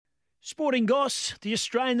Sporting Goss, the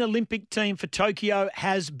Australian Olympic team for Tokyo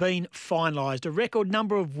has been finalised. A record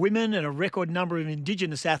number of women and a record number of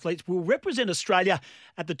Indigenous athletes will represent Australia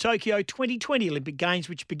at the Tokyo 2020 Olympic Games,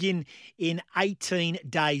 which begin in 18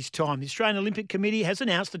 days' time. The Australian Olympic Committee has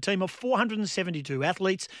announced a team of 472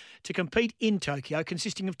 athletes to compete in Tokyo,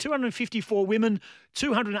 consisting of 254 women,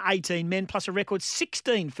 218 men, plus a record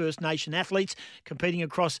 16 First Nation athletes competing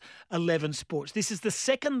across 11 sports. This is the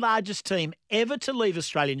second largest team ever to leave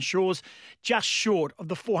Australian shores, just short of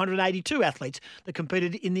the 482 athletes that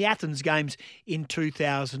competed in the Athens Games in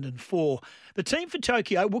 2004. The team for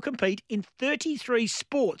Tokyo will compete in 33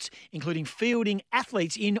 sports, including fielding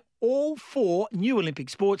athletes in all four new Olympic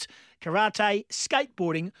sports: karate,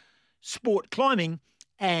 skateboarding, sport climbing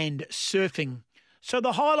and surfing. So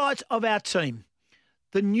the highlights of our team: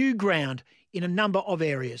 the new ground in a number of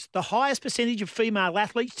areas, the highest percentage of female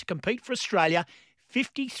athletes to compete for Australia,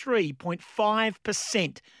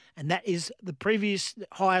 53.5%. And that is the previous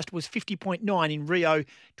highest was 50.9 in Rio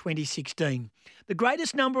 2016. The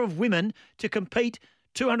greatest number of women to compete,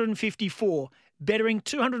 254, bettering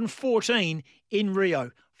 214 in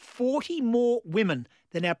Rio. 40 more women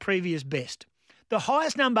than our previous best. The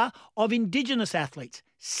highest number of Indigenous athletes,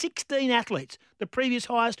 16 athletes. The previous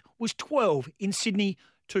highest was 12 in Sydney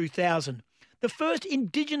 2000. The first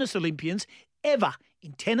Indigenous Olympians ever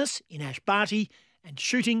in tennis in Ash Barty and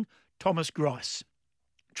shooting Thomas Grice.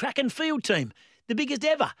 Track and field team, the biggest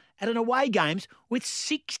ever at an away games with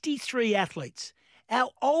 63 athletes. Our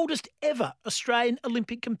oldest ever Australian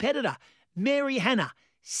Olympic competitor, Mary Hannah,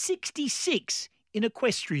 66 in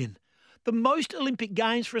equestrian. The most Olympic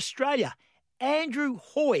Games for Australia. Andrew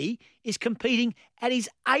Hoy is competing at his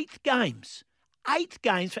 8th Games. 8th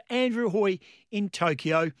Games for Andrew Hoy in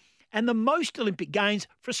Tokyo. And the most Olympic Games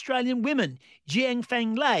for Australian women, Jiang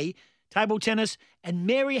Fang Lei, table tennis, and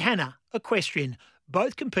Mary Hannah, equestrian,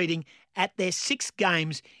 both competing at their 6th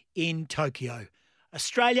Games in Tokyo.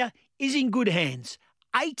 Australia is in good hands.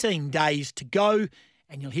 18 days to go,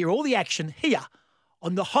 and you'll hear all the action here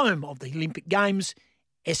on the home of the Olympic Games,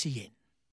 SEN.